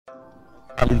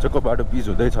कालिन्चोकको बाटो पिच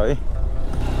हुँदैछ है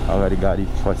अगाडि गाडी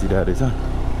फसिरहेको रहेछ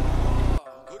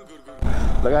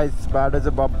ल गाइस बाटो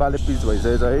चाहिँ बब्बाले पिच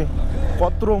भइसकेको छ है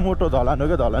कत्रो मोटो ढलान हो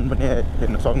क्या ढलान पनि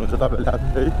हेर्न सक्नुहुन्छ तपाईँले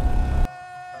आफै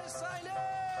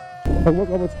लगभग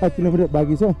अब 7 किलोमिटर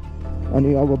बाँकी छ अनि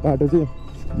अब बाटो चाहिँ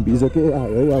भिजोकै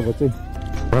आयो है अब चाहिँ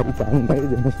पानीलाई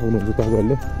देख्न सक्नुहुन्छ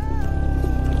तपाईँहरूले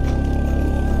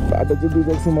बाटो चाहिँ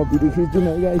भिजोकसम्म भिडियो खिच्दिनँ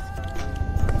है गाइस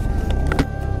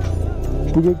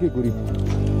पुग्यो के कुरी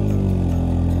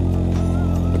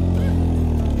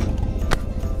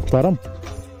परम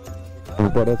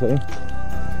परेछ है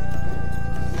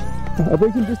अब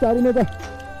एकछिन बिस्तारै नै त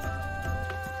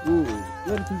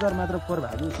एयर फिल्टर मात्र फोर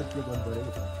भाग्यो चेक गर्नु पऱ्यो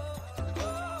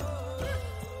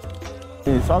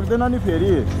ए सक्दैन नि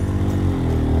फेरि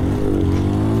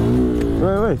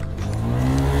ओइ ओइ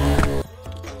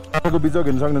तपाईँको बिचक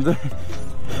हेर्न सक्नुहुन्छ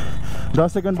 10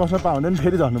 सेकेन्ड बस्न पाउँदैन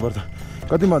फेरि झर्नुपर्छ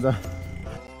कति मजा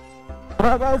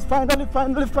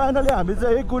फाइनली हामी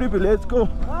चाहिँ कुरी भिलेजको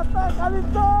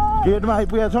गेटमा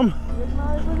आइपुगेका छौँ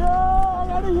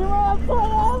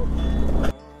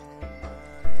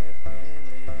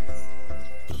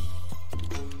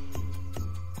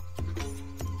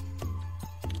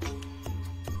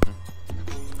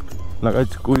लगाइ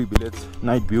कुरी भिलेज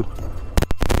नाइट भ्यू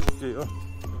त्यही हो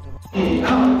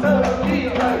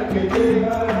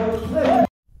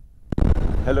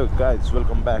हेलो गाइज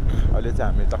वेलकम ब्याक अहिले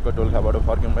चाहिँ हामी टक्क डोल्खाबाट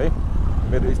फर्क्यौँ है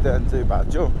मेरो स्ट्यान्ड चाहिँ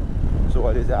भाँच्यो सो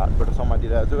अहिले चाहिँ हातबाट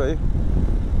समातिरहेको छु है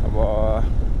अब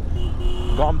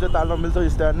गम चाहिँ ताल्न मिल्छ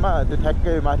स्ट्यान्डमा त्यो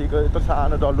ठ्याक्कै माथिको यत्रो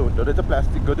सानो डल्लो हुँदो रहेछ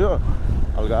प्लास्टिकको थियो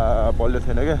हल्का बलियो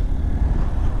थिएन क्या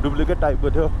डुप्लिकेट टाइपको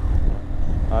थियो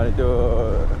अनि त्यो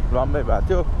लम्बै भएको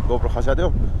थियो गोप्रो खसा थियो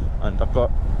अनि टक्क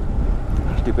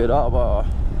टिपेर अब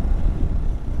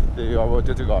त्यही अब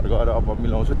त्यो चाहिँ घर गएर अब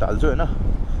मिलाउँछु ताल्छु होइन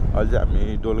अहिले चाहिँ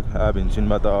हामी दोलखा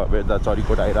भिन्सिनबाट बेच्दा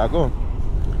चरीकोट आइरहेको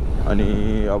अनि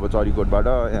अब चरीकोटबाट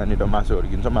यहाँनिर मासुहरू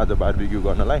किन्छौँ माछा बारबिक्यू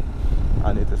गर्नलाई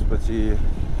अनि त्यसपछि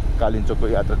कालिन्चोकको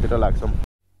यात्रातिर लाग्छौँ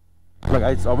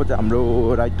गाइस अब चाहिँ हाम्रो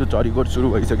राइड टु चरीकोट सुरु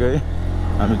भइसक्यो है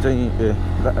हामी चाहिँ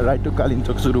राइड टु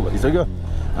कालिन्चोक सुरु भइसक्यो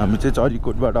हामी चाहिँ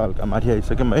चरीकोटबाट हल्का माथि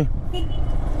आइसक्यौँ है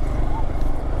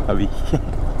अभी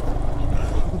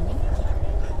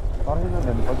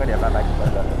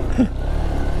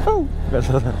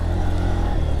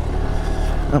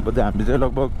अब चाहिँ हामी चाहिँ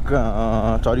लगभग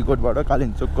चरीकोटबाट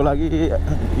कालिन्चोकको लागि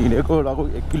हिँडेको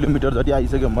लगभग 1 किलोमिटर जति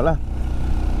आइसक्यौँ होला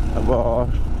अब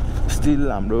स्टिल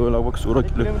हाम्रो लगभग 16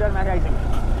 किलोमिटर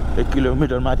 1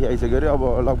 किलोमिटर माथि आइसक्यो अरे अब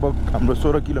लगभग हाम्रो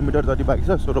 16 किलोमिटर जति बाँकी छ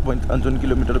 16.55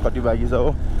 किलोमिटर कति बाँकी छ हो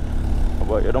अब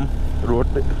हेरौँ रोड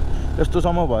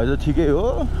यस्तोसम्म भए चाहिँ ठिकै हो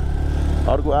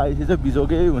अर्को आएपछि चाहिँ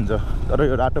बिजोकै हुन्छ तर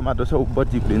यो राटो माटो छ उब्बर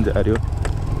चिप्लिन्छ अरे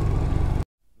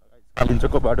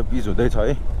कालिन्चोकको बाटो पिच हुँदैछ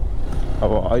है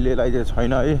अब अहिलेलाई चाहिँ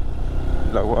छैन है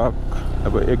लगभग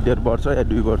अब 1-1.5 वर्ष या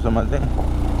 2 वर्षमा चाहिँ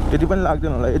त्यति पनि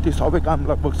लाग्दैन होला यति सबै काम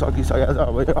लगभग सकिसकेको छ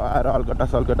अब यो आएर अलकटा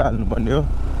सल्कटा हाल्नुपर्ने हो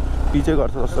पिछे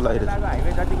गर्छ जस्तो लागिरहेछ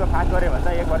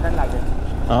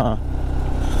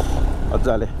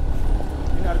मजाले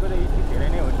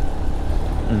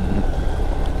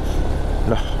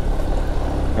ल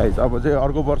गाइस अब चाहिँ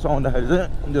अर्को वर्ष आउँदाखेरि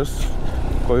चाहिँ जस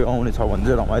कोही आउने छ भने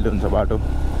चाहिँ रमाइलो हुन्छ बाटो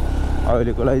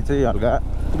अहिलेको लागि चाहिँ हल्का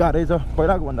गाह्रै छ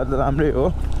पहिलाको भन्दा त राम्रै हो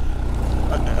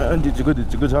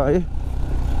झिच्चिको छ है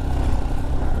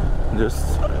जस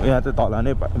यहाँ चाहिँ तल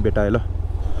नै भेटायो ल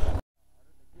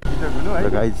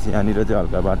गाइस यहाँनिर चाहिँ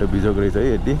हल्का बाटो बिजोक रहेछ है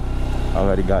यति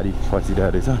अगाडि गाडी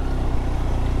फसिरहेको रहेछ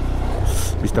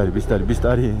बिस्तारै बिस्तारै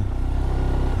बिस्तारै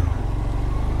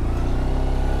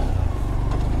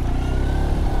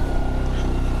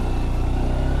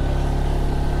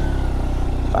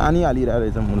पानी हालिरहेको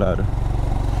रहेछ मुलाहरू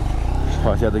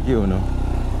फस्या त के हुनु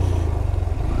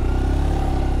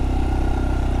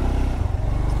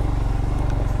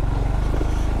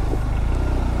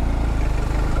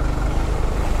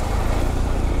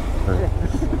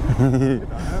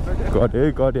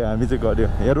कट्यो हामी चाहिँ कट्यो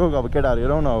हेरौँ अब केटाहरू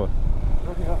हेरौँ न अब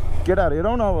केटाहरू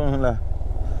हेरौँ न अब ल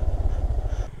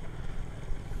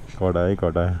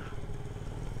कटा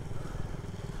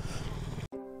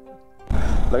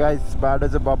ल गाइस बाटो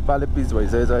चाहिँ बब्बाले पिच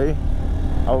भइसकेको छ है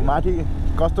अब माथि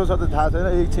कस्तो छ त थाहा छैन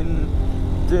एकछिन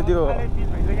चाहिँ त्यो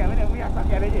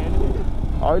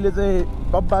अहिले चाहिँ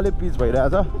बब्बाले पिच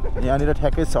भइरहेछ यहाँनिर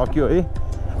ठ्याक्कै सक्यो है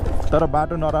तर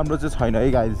बाटो नराम्रो चाहिँ छैन है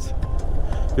गाइस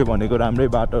यो भनेको राम्रै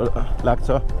बाटो लाग्छ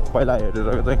पहिला हेरेर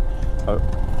चाहिँ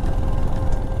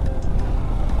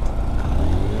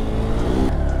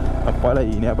पहिला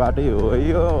हिँड्ने बाटै हो है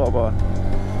यो अब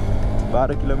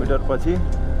 12 किलोमिटर पछि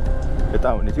यता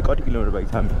हुने चाहिँ कति किलोमिटर बाइक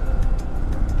छ हामी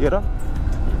 13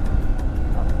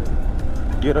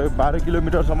 12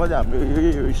 किलोमिटरसम्म चाहिँ हाम्रो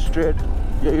यही स्ट्रेट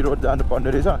यही रोड जानुपर्ने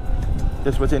रहेछ।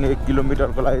 त्यसपछि नि 1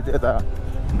 किलोमिटरको लागि चाहिँ यता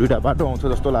दुईटा बाटो आउँछ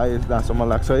जस्तो लाग्यो, जहाँसम्म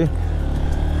लाग्छ है।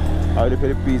 अहिले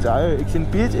फेरि पिच आयो, एकछिन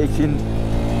पिच एकछिन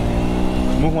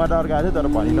मुखमा टर्काएको थियो तर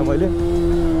भनिनँ मैले।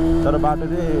 तर बाटो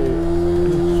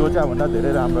चाहिँ सोचा भन्दा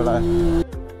धेरै राम्रो लाग्यो।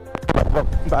 लगभग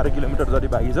 12 किलोमिटर जति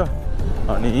बाँकी छ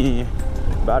अनि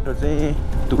बाटो चाहिँ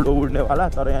धुलो उड्नेवाला,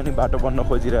 तर यहाँ नि बाटो बन्न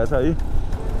खोजिरहेछ है,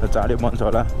 चाँडै बन्छ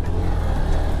होला।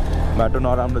 बाटो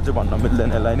नराम्रो चाहिँ भन्न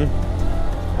मिल्दैन यसलाई नि।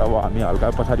 अब हामी हल्का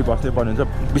पछाडि बस्नै पर्ने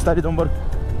हुन्छ, बिस्तारै जाउँ बरु।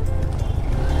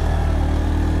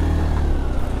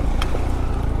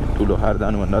 ठुलो खाएर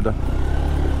जानुभन्दा त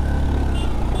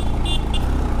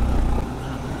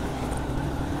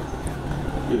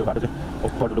यो बाटो चाहिँ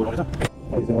ओभर डुलो रहेछ।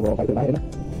 अहिले चाहिँ अब बाटो लागेन,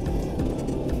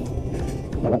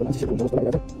 मलाई मान्छे हुन्छ जस्तो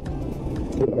लागेको छ।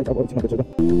 त्यो लगाइ अब एकछिन अगाडि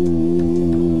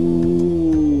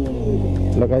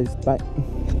लगाइ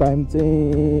टाइम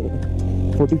चाहिँ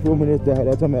 44 मिनट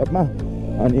देखाइरहेको छ म्यापमा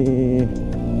अनि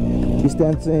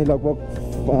डिस्टेन्स चाहिँ लगभग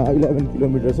 11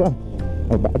 किलोमिटर छ।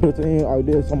 बाटो चाहिँ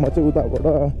अहिलेसम्म चाहिँ उताबाट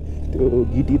त्यो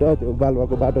गिटी र त्यो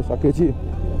बालुवाको बाटो सकेपछि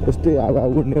यस्तै हावा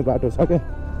उड्ने बाटो सक्यो।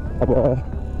 अब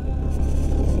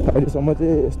अहिलेसम्म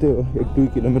चाहिँ यस्तै हो, 1-2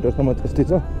 किलोमिटरसम्म त्यस्तै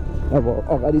छ। अब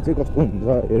अगाडि चाहिँ कस्तो हुन्छ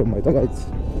हेरौँ है त गाइज।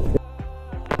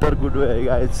 गुड वे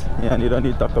गाइज, यहाँनिर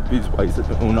नि टक्क पिच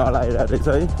भइसक्यो, हुन लगाइरहेको रहेछ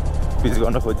है, पिच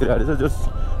गर्न खोजिरहेको रहेछ। जस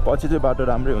पछि चाहिँ बाटो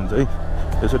राम्रै हुन्छ है।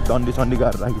 यसो डन्डी सन्डी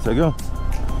गाएर राखिसक्यो।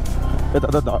 यता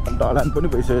त ढलान पनि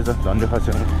भइसकेको छ, झन्डै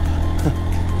खस्यो।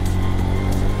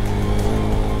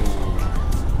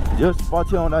 जस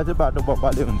पछि आउँदा चाहिँ बाटो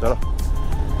बब्बाले हुन्छ र।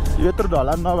 यत्रो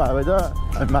ढलान नभए भए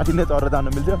चाहिँ माथि नै तर जानु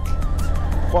मिल्थ्यो।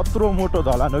 कत्रो मोटो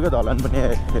ढलान हो क्या, ढलान पनि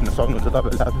हेर्न सक्नुहुन्छ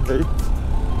तपाईँले आफै है।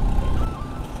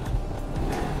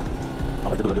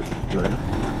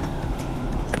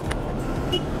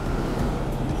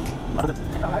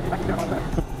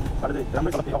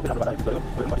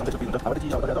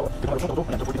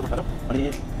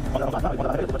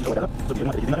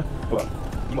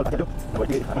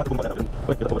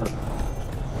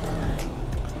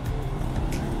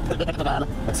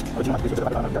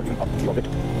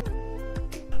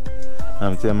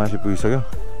 हामी चाहिँ माथि पुगिसक्यो,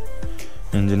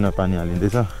 इन्जिनमा पानी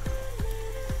हालिँदैछ।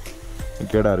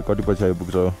 केटाहरू कति पछि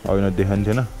आइपुग्छ अघि नै देखाएको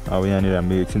थिएन। अब यहाँनिर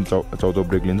हामी एकछिन चौथो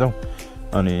ब्रेक लिन्छौँ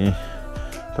अनि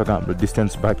टक्क हाम्रो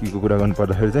डिस्टेन्स बाँकीको कुरा गर्नु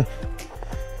पर्दाखेरि चाहिँ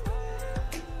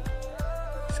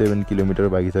 7 किलोमिटर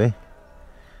बाँकी छ है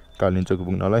Kalinchowk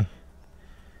पुग्नलाई।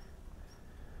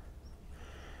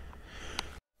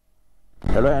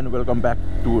 Hello and welcome back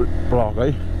to blog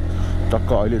है। टक्क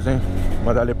अहिले चाहिँ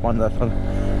मजाले पन्जा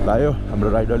लायो, हाम्रो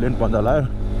राइडरले पनि पन्जा लायो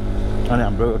अनि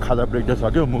हाम्रो खाजा ब्रेक चाहिँ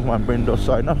सक्यो। मुखमा पनि डोस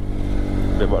छैन,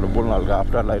 त्यही भएर बोल्न हल्का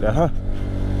आफ्टर लागिरहेछ।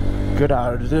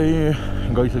 केटाहरू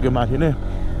चाहिँ गइसक्यो माथि नै,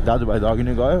 दाजुभाइ त अघि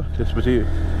नै गयो। त्यसपछि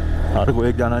अर्को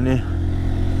एकजना नि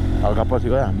हल्का पछि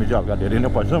गयो, हामी चाहिँ हल्का धेरै नै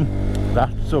पछौँ।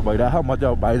 रासो भइरहेछ, म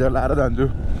चाहिँ अब भाइजर लाएर जान्छु।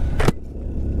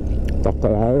 टक्क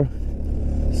आयो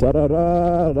सरर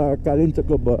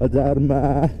कालिन्चोकको बजारमा,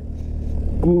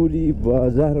 कुरी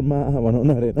बजारमा भनौँ न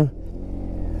अरे होइन।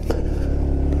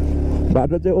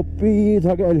 बाटो चाहिँ ओपी छ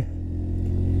क्या अहिले,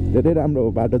 धेरै राम्रो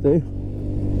हो बाटो चाहिँ।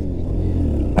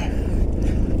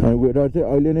 अनि वेदर चाहिँ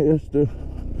अहिले नै यस्तो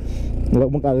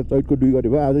लगभग आज चैतको 2 गति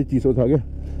भयो, अझै चिसो छ क्या,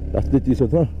 जस्तै चिसो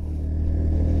छ।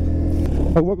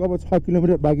 लगभग अब 6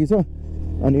 किलोमिटर बाँकी छ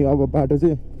अनि अब बाटो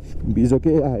चाहिँ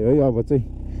भिजोकै आयो है। अब चाहिँ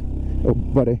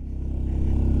भरे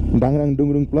डाङराङ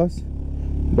डुङरुङ प्लस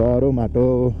डह्रो माटो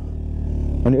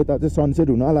अनि यता चाहिँ सनसेट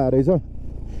हुन आला रहेछ।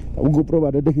 अब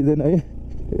गोप्रोबाट देखिँदैन है,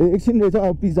 एकछिन रहेछ।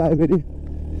 अब पिच आयो फेरि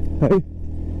है।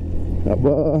 अब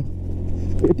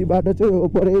यति बाटो चाहिँ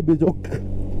ओपरै बिजोक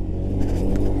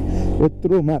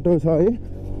यत्रो माटो छ है।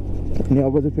 अनि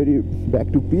अब चाहिँ फेरि ब्याक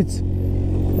टु पिच।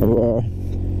 अब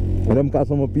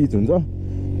रम्कासम्म पिच हुन्छ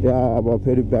या अब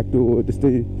फेरि ब्याक टु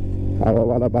त्यस्तै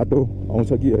हावावाला बाटो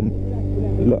आउँछ कि।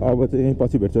 ल अब चाहिँ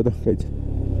पछि भेट्छ त गाइज।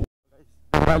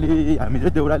 देउराली हामी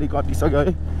चाहिँ देउराली कटिसक्यो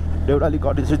है। देउराली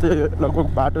कटिसकेपछि चाहिँ लगभग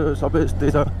बाटो सबै यस्तै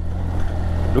छ,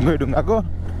 ढुङ्गै ढुङ्गाको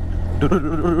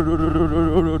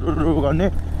गर्ने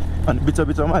अनि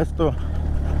बिचमा यस्तो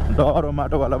डह्रो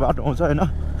माटोवाला बाटो आउँछ होइन।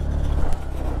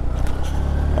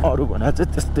 अरू भने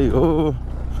चाहिँ त्यस्तै हो।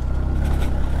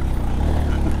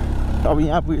 अब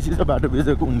यहाँ पुगेपछि चाहिँ बाटो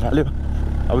बिचको हुन थाल्यो।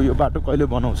 अब यो बाटो कहिले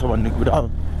बनाउँछ भन्ने कुरा हो।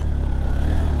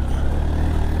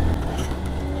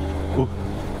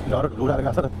 डर उडाएर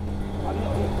गएको छ त,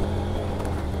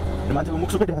 मान्छेको मुख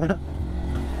सुकै देखाएन।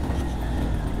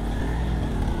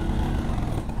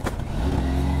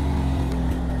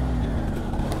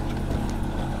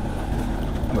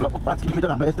 लगभग 5 किलोमिटर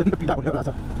हाम्रो यस्तो पीडा हुनेवाला छ।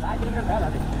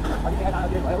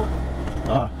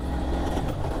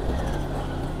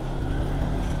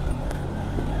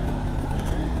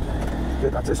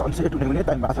 त्यता चाहिँ सनसेट हुने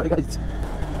टाइम भएको छ अरे गाइस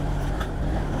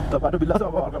त बाटो बिल्ला छ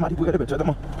अब हल्का माथि पुगेर भेट्छ त म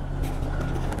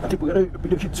माथि पुगेर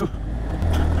भिडियो खिच्छु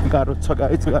गाह्रो छ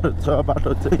गाइस गाह्रो छ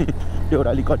बाटो चाहिँ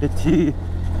देउराली कटेपछि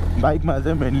बाइकमा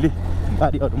चाहिँ मेनली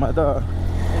गाडीहरूमा त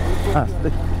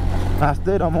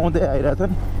हाँस्दै रमाउँदै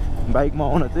आइरहेछन् बाइकमा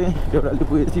आउन चाहिँ देउराली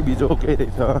पुगेपछि बिजो ओके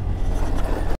रहेछ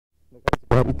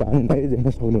पानी देख्न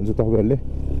सक्नुहुन्छ तपाईँहरूले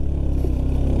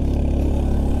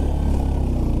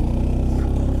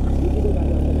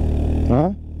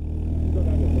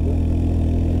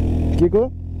के को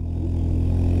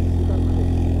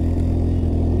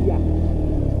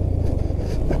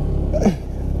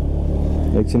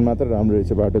एकछिन मात्र राम्रो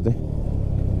रहेछ बाटो चाहिँ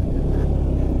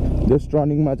जस्ट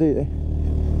टर्निङमा चाहिँ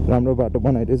राम्रो बाटो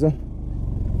बनाइरहेछ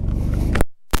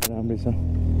राम्रै छ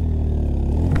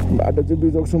बाटो चाहिँ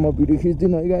बिजोक्छु म भिडियो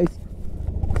खिच्दिनँ है गाइस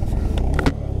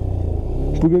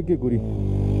पुग्यो के कुरी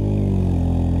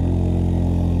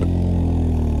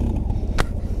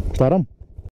तरम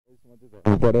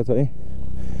परेछ है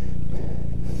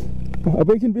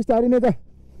अब एकछिन बिस्तारै नै त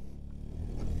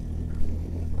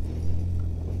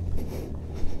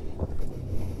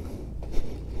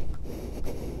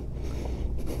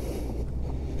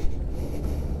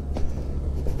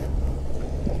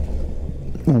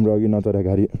हाम्रो अघि नचरा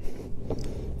गाडी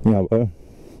यहाँ भयो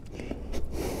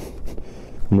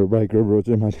हाम्रो बाइक र ब्रो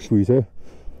चाहिँ माथि पुगिसक्यो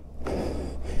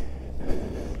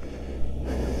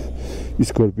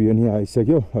स्कर्पियो नि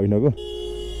आइसक्यो होइनको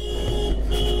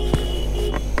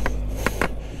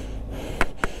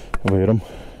अब हेरौँ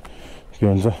के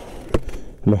हुन्छ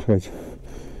ल गाइस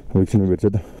एकछिन भेट्छ त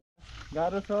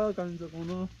गाह्रो छ कालिम्पोङ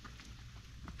आउनु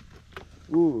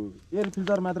एयर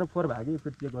फिल्टर मात्र फोहोर भयो कि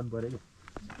फेरि चेक गर्नु पऱ्यो कि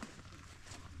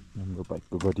हाम्रो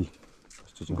बाइकको गति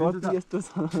गति यस्तो छ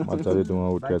मजाले धुवा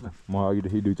उठ्यो छ म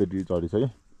अघिदेखि दुईचोटि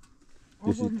चढिसकेँ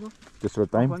तेस्रो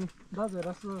टाइम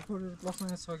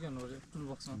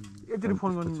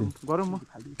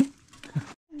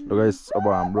गाइस अब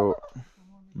हाम्रो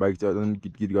बाइक चाहिँ एकदम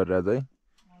किटकिट गरेर चाहिँ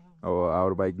अब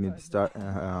आवर बाइक नि स्टार्ट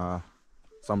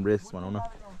सम रेस भनौँ न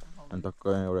अनि टक्क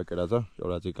एउटा केटा छ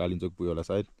एउटा चाहिँ कालिम्चोक पुग्यो होला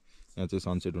सायद यहाँ चाहिँ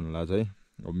सनसेट हुनु लाग्छ है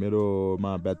अब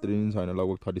मेरोमा ब्याट्री पनि छैन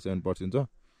लगभग 37% छ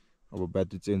अब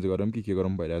ब्याट्री चेन्ज गरौँ कि के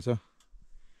गरौँ भइरहेछ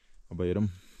अब हेरौँ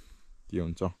के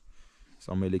हुन्छ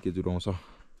समयले के जुराउँछ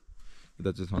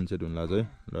यता चाहिँ सनसेट हुनु लाग्छ है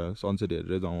र सनसेट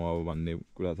हेरेर जाउँ अब भन्ने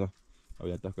कुरा छ अब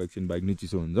यहाँ टक्क एकछिन बाइक नै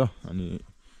चिसो हुन्छ अनि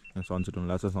सनसेट हुनु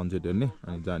लाग्छ सनसेट हेर्ने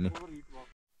अनि जाने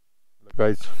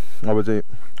गाइस अब चाहिँ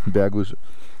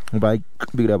बाइक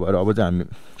बिग्रा भएर अब चाहिँ हामी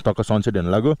टक्क सनसेट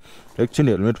हेर्नु लाग्यो एकछिन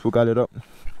हेलमेट फुकालेर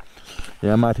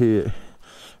यहाँ माथि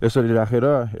यसरी राखेर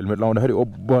हेलमेट लाउँदाखेरि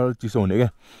ओभर चिसो हुने क्या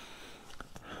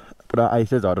पुरा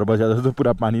आइसै झरेर बसेको जस्तो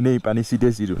पुरा पानी नै पानी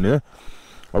सिधै सिर हुने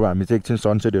अब हामी चाहिँ एकछिन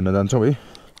सनसेट हेर्न जान्छौँ है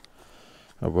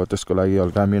अब त्यसको लागि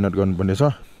हल्का मिहिनेत गर्नुपर्ने छ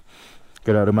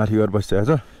केटाहरू माथि गएर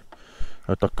बसिरहेको छ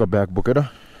टक्क ब्याग बोकेर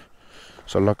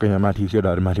सल्लक्क यहाँ माथि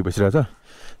केटाहरू माथि बसिरहेको छ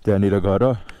त्यहाँनिर गएर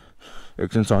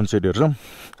एकछिन सनसेट हेर्छौँ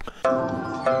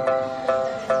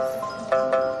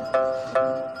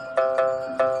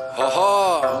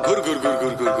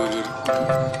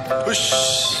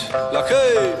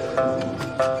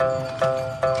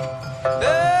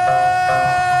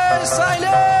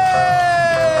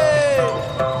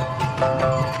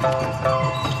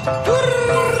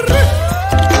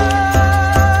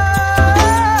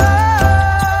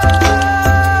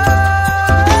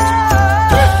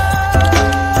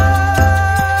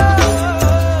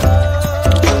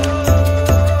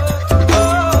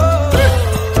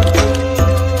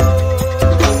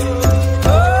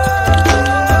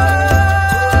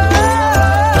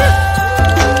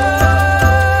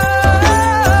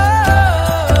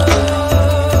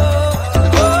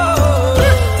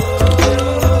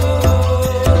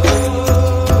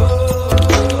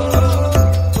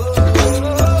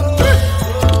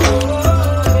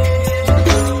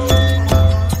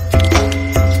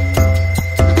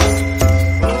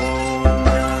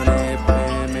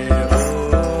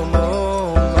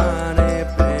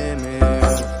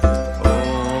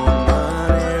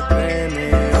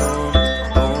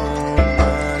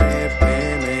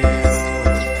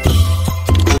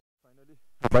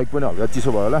बाइक पनि हल्का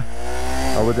चिसो भयो होला अब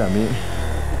चाहिँ हामी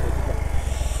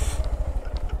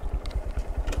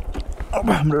अब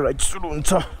हाम्रो राइड सुरु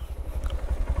हुन्छ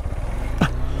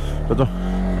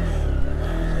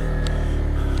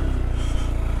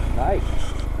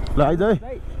ल आइज है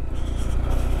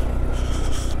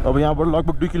अब यहाँबाट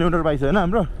लगभग 2 किलोमिटर बाइक छ होइन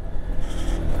हाम्रो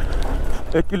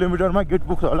 1 किलोमिटरमा गेट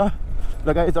पुग्छ होला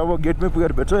ल गाइस अब गेटमै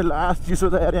पुगेर भेट्छु है लास्ट चिसो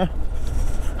छ यार यहाँ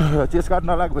चेस कार्ड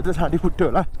नलागेको चाहिँ छाँटी फुट्यो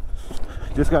होला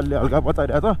चेस कार्डले हल्का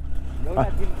बचाइरहेको छ एउटा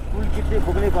टुल किट चाहिँ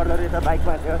बोक्नै पर्दो रहेछ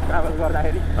बाइकमा ट्राभल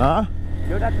गर्दाखेरि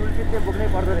एउटा टुल किट चाहिँ बोक्नै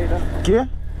पर्दो रहेछ के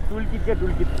टुल किट चाहिँ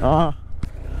टुल किट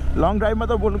लङ ड्राइभमा त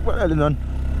बोल्नु परिहाल्यो झन्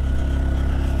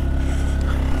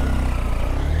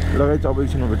लगाइ चाहिँ अब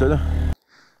एकछिनमा भेट्छ त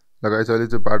लगाइ चाहिँ अहिले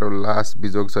चाहिँ बाटो लास्ट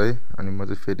बिजोग छ है अनि म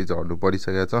चाहिँ फेरि झर्नु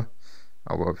परिसकेको छ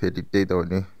अब फेरि त्यही त हो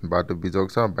नि बाटो बिजोग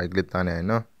छ बाइकले ताने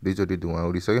होइन दुईचोटि धुवा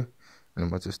उडिसक्यो अनि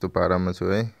म चाहिँ यस्तो पारामा छु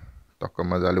है टक्क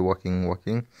मजाले वकिङ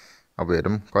अब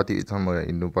हेरौँ कतिसम्म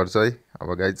हिँड्नुपर्छ है अब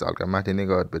गाडी चाहिँ हल्का माथि नै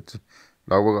गएर भेट्छु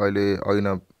लगभग अहिले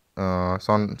ऐना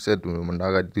सनसेट हुनुभन्दा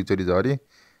अगाडि दुईचोटि झरी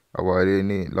अब अहिले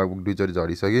नि लगभग दुईचोटि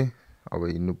झरिसकेँ अब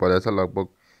हिँड्नु परेको छ लगभग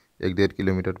 1.5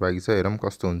 किलोमिटर बाँकी छ हेरौँ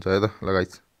कस्तो हुन्छ है त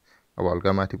लगाइस् अब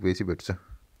हल्का माथि पुगेपछि भेट्छ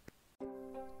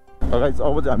लगाइस्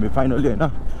अब चाहिँ हामी फाइनली होइन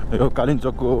यो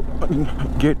कालिम्चोकको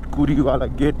गेट कुरीवाला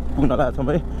गेट पुग्न लागेको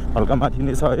छौँ है हल्का माथि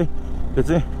नै छ है त्यो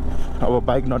चाहिँ अब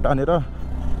बाइक नटानेर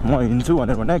म हिँड्छु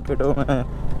भनेर भने केटो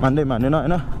मान्दै मानेन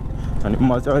होइन अनि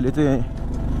म चाहिँ अहिले चाहिँ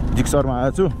जिक्सरमा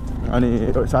आएको छु अनि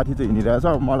साथी चाहिँ हिँडिरहेको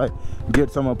छ मलाई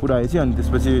गेटसम्म पुऱ्याएपछि अनि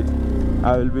त्यसपछि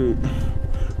I will be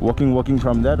walking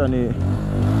from that अनि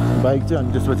बाइक चाहिँ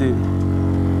अनि त्यसपछि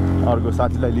अर्को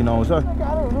साथीलाई लिन आउँछ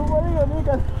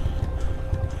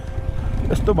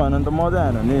यस्तो भएन भने त मजा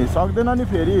आएन नि सक्दैन नि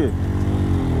फेरि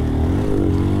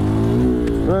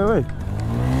ओइ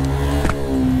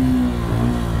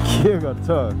के गर्छ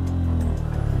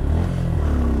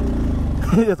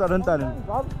यो चढन ताने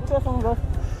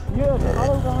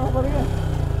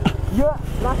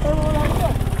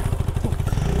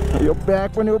यो ब्याग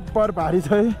पनि उपर भारी छ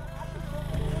है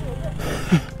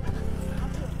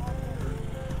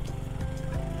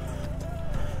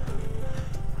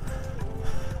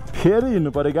फेरि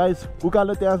हिँड्नु पऱ्यो गाइस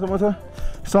उकालो त्यहाँसम्म छ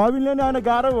सबिनले नि आउन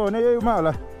गाह्रो भयो भने योमा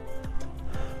होला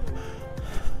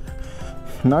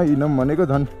नहिँडौँ भनेको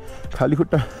झन् खाली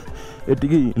खुट्टा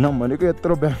यतिकै हिँडौँ भनेको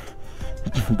यत्रो ब्याग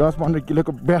 10-15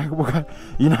 किलोको ब्याग बोका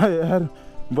हिँडायो यार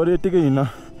बरु यतिकै हिँड्न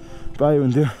पाए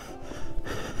हुन्थ्यो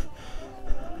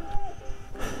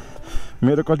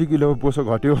मेरो कति किलो पोसो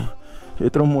घट्यो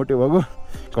यत्रो मोटो भएको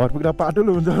घर पुग्दा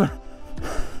पाटुलो हुन्छ होला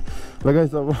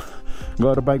लगाइस् अब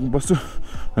गएर बाइकमा बस्छु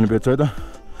अनि भेट्छु है त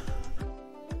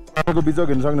अर्को बिचक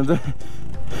हिँड्नु सक्नुहुन्छ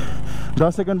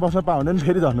 10 सेकेन्ड बस्न पायो भने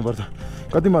फेरि झर्नुपर्छ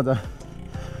कति मजा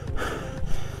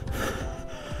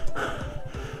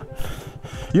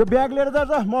यो ब्याग लिएर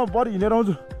जान्छ म बरु हिँडेर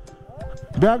आउँछु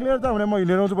ब्याग लिएर जाऊ भने म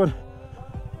हिँडेर आउँछु बरु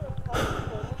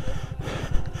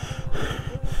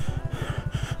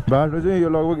बाटो चाहिँ यो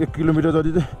लगभग 1 किलोमिटर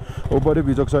जति चाहिँ ओपरै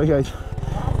बिचक छ है गाइस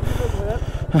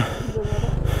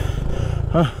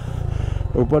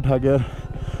उपर ठाक्यो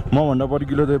म भन्दा बढी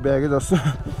किलो चाहिँ ब्यागै जस्तो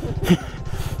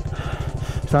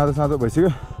साँधो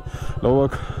भइसक्यो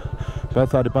लगभग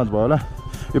 5-5:30 भयो होला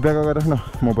यो ब्याग अगाडि राख्न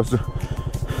म बस्छु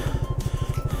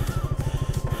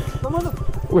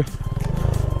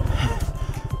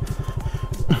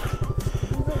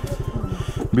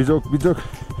बिजोक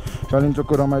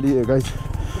कालिम्चोकको रमाइली गाइस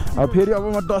अब फेरि अब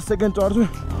म 10 सेकेन्ड चढ्छु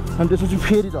अनि त्यसपछि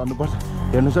फेरि झर्नुपर्छ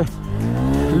हेर्नुहोस् है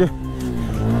ले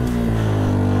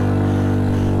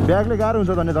ब्यागले गाह्रो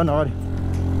हुन्छ भने झन् अगाडि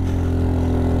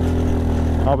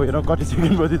अब हेरौँ कति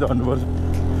सेकेन्डपछि झर्नुपर्छ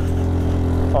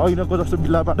अघिनको जस्तो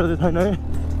बिल्ला बाटो चाहिँ छैन है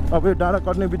अब यो डाँडा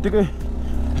कट्ने बित्तिकै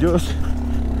जो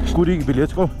कुरी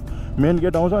भिलेजको मेन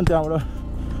गेट आउँछ अनि त्यहाँबाट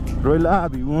रोइला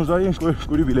भ्यू आउँछ है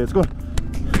कुरी भिलेजको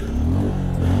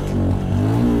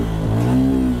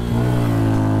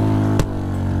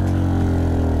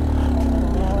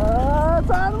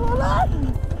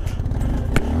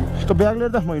यस्तो ब्याग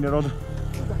लिएर त म हिँडेर आउँछु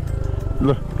ल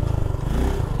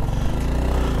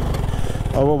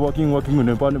अब वकिङ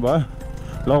हुनु पर्ने भयो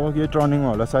लगभग यही टर्निङमा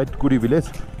होला साइड कुरी भिलेज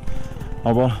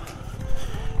अब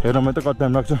हेरौँ त कति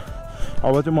टाइम लाग्छ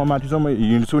अब चाहिँ म माथिसम्म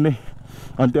हिँड्छु नै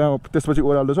अनि त्यहाँ त्यसपछि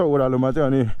ओह्रालो छ ओह्रालोमा चाहिँ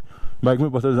अनि बाइकमै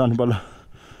बसेर जानु पर्ला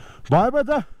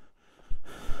भएपछि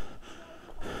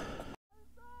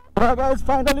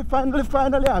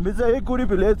फाइनली हामी चाहिँ यही कुरी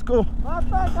भिलेजको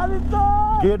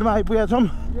गेटमा आइपुगेका छौँ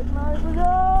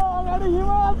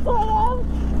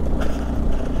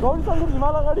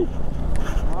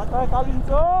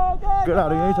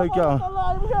केटाहरू यहीँ छ क्या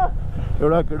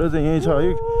एउटा केटो चाहिँ यहीँ छ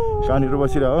है कहाँनिर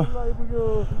बसिरह हो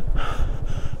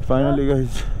फाइनली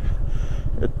गाइस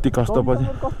यति कष्ट पछि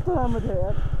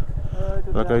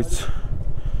गाइस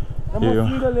यही हो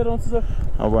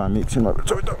अब हामी एकछिनमा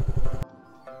भेट्छौँ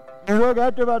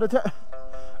त्यो बाटो छ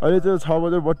अहिले चाहिँ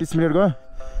 6:32 गयो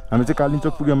हामी चाहिँ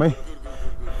कालिम्चोक पुग्यौँ है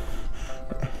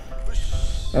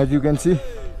एज यु क्यान सी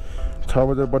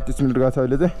 6:32 गएको छ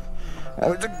अहिले चाहिँ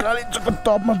हामी चाहिँ कालिम्चोकको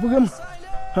टपमा पुग्यौँ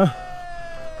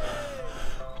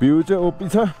भ्यू चाहिँ ओपी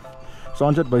छ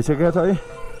सनसेट भइसकेको छ है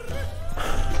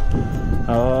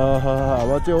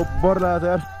हावा चाहिँ ओभर लाग्छ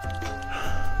यार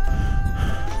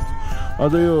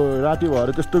अझ यो राति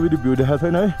भएर त्यस्तो फेरि भ्यू देखाएको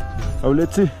छैन है अब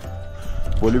लेट्स सी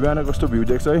भोलि बिहान कस्तो भ्यू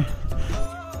देख्छ है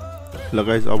ल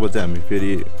गाइस अब चाहिँ हामी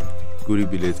फेरि कुरी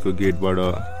भिलेजको गेटबाट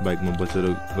बाइकमा बसेर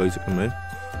गइसक्यौँ है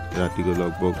रातिको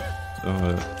लगभग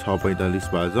 6:45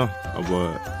 भएको छ अब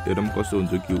हेरौँ कस्तो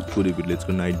हुन्छ कुरी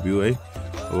भिलेजको नाइट भ्यू है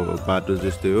अब बाटो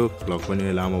जस्तै हो भ्लग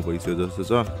पनि लामो भइसक्यो जस्तो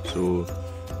छ सो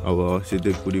अब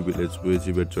सिधै कुरी भिलेज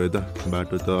पुगेपछि भेट्छु है त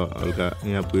बाटो त हल्का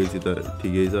यहाँ पुगेपछि त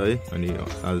ठिकै छ है अनि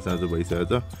साँझो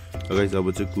भइसकेको छ गाइस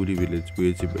अब चाहिँ कुरी भिलेज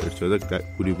पुगेपछि भेट्छु है त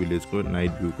कुरी भिलेजको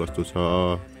नाइट भ्यू कस्तो छ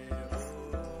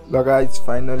ल गाइस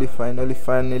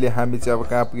फाइनली हामी चाहिँ अब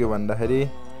कहाँ पुग्यो भन्दाखेरि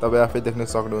तपाईँ आफै देख्न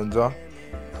सक्नुहुन्छ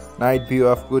नाइट भ्यू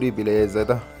अफ कुरी भिलेज है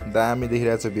त दामी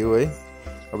देखिरहेछ भ्यू है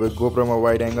अब गोप्रोमा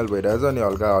वाइड एङ्गल भइरहेछ अनि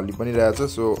हल्का हल्ली पनि रहेछ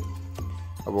सो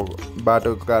अब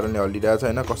बाटोको कारणले हल्लिरहेछ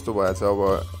होइन कस्तो भएछ अब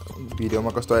भिडियोमा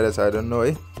कस्तो आइरहेछ आई डोन्ट नो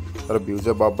है तर भ्यू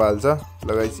चाहिँ बब्बाल छ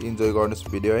ल गाइस इन्जोय गर्नुहोस्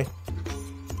भिडियो है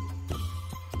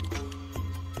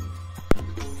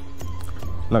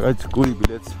ल गाइस कुरी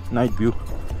भिलेज नाइट भ्यू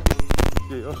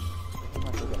यही हो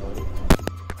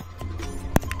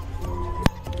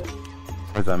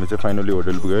हामी चाहिँ फाइनली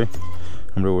होटल पुग्यो है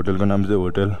हाम्रो होटलको नाम चाहिँ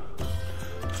होटल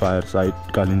फायर साइड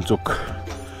कालिन्चोक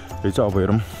यही छ अब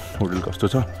हेरौँ होटल कस्तो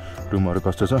छ रुमहरू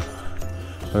कस्तो छ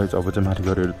र अब चाहिँ माथि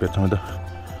गएर भेट्छौँ त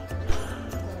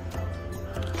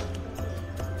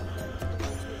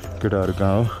केटाहरू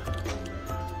कहाँ हो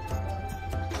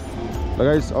ल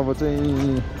गाइस अब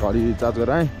चाहिँ घडी चार्ज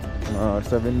गरेर आएँ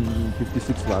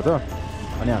 7:56 भएको छ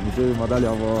अनि हामी चाहिँ मजाले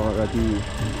अब राति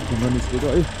घुम्न निस्केको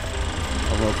है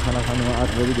अब खाना खानु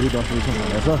 8 बजीदेखि 10 बजीसम्म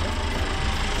भनेको छ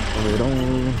अब हेरौँ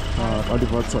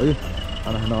 31 छ है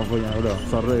खाना खानु अब यहाँबाट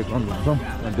सर र 1 घन्टा लाग्छौँ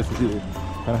अनि त्यसपछि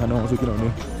खाना खानु आउँछ किनभने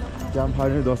क्याम्प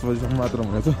फायर नै 10 बजीसम्म मात्र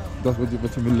हुनेछ 10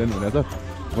 बजीपछि मिल्दैन हुनेछ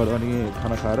अनि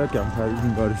खाना खाएर क्याम्प फायर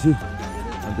गरेपछि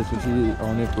अनि त्यसपछि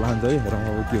आउने प्लान चाहिँ हेरौँ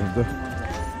अब के हुन्छ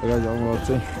गाइस अब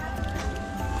चाहिँ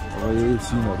अब यही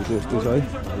सिनहरू चाहिँ यस्तो छ है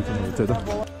हुन्छ त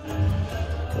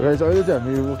गाइस अहिले चाहिँ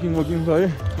हामी वकिङ छ है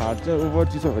हात चाहिँ ओभर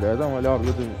चिसो भइरहेको छ मैले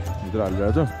अर्को चाहिँ भित्र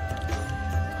हालिरहेको छु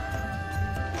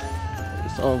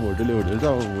सब होटल छ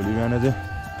अब भोलि बिहान चाहिँ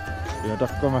यहाँ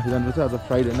टक्क माथि जानुपर्छ आज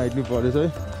फ्राइडे नाइट नै परेछ है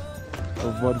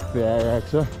अब बर्फ आएको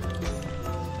छ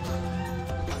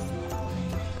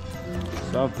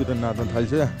सबतिर नाच्न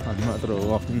थाल्छ हामी मात्र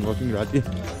वकिङ राति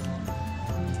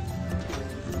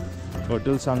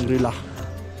होटल साङ्ग्रिला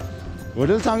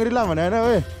भने होइन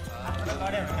है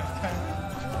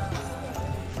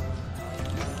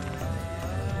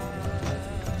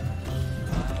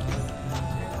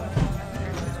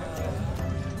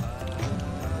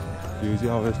यो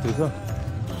चाहिँ अब यस्तै छ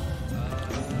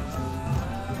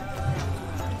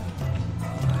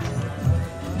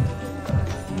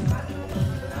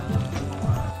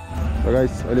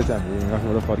गाइस अहिले चाहिँ हामी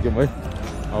यहाँबाट फर्क्यौँ है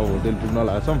अब होटल पुग्न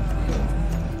लागेको छौँ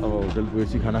अब होटल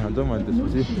पुगेपछि खाना खान्छौँ अनि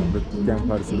त्यसपछि हाम्रो क्याम्प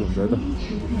फायर सुरु हुन्छ है त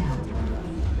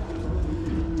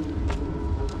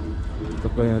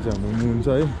टक्क यहाँ चाहिँ हाम्रो मुन छ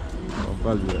है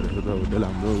बालुहरू त होटल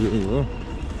हाम्रो यही हो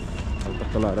अब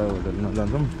टक्क लाएर होटलमा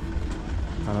जान्छौँ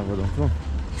खाना बजाउँछौँ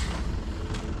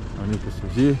अनि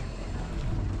त्यसपछि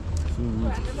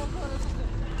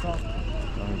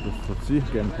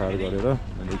क्याम्प फायर गरेर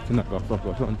अनि एकछिन गफसफ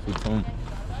गर्छौँ अनि सुत्छौँ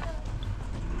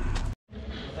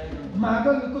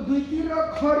मागलको दुईतिर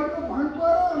खरीको भन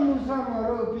पर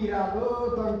मुसामरो बिरालो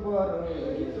तन पर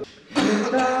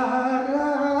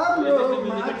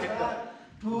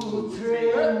पुछे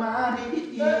मारी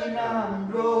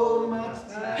राम्रो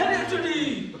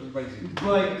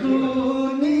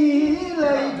बैकुनीलाई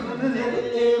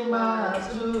गुनले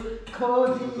मासु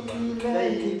खोजीलाई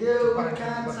देऊ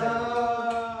कान्छ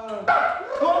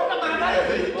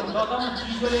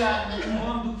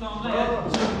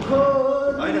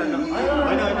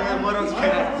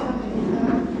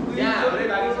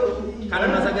खाना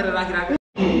नसकेर राखिराख्नु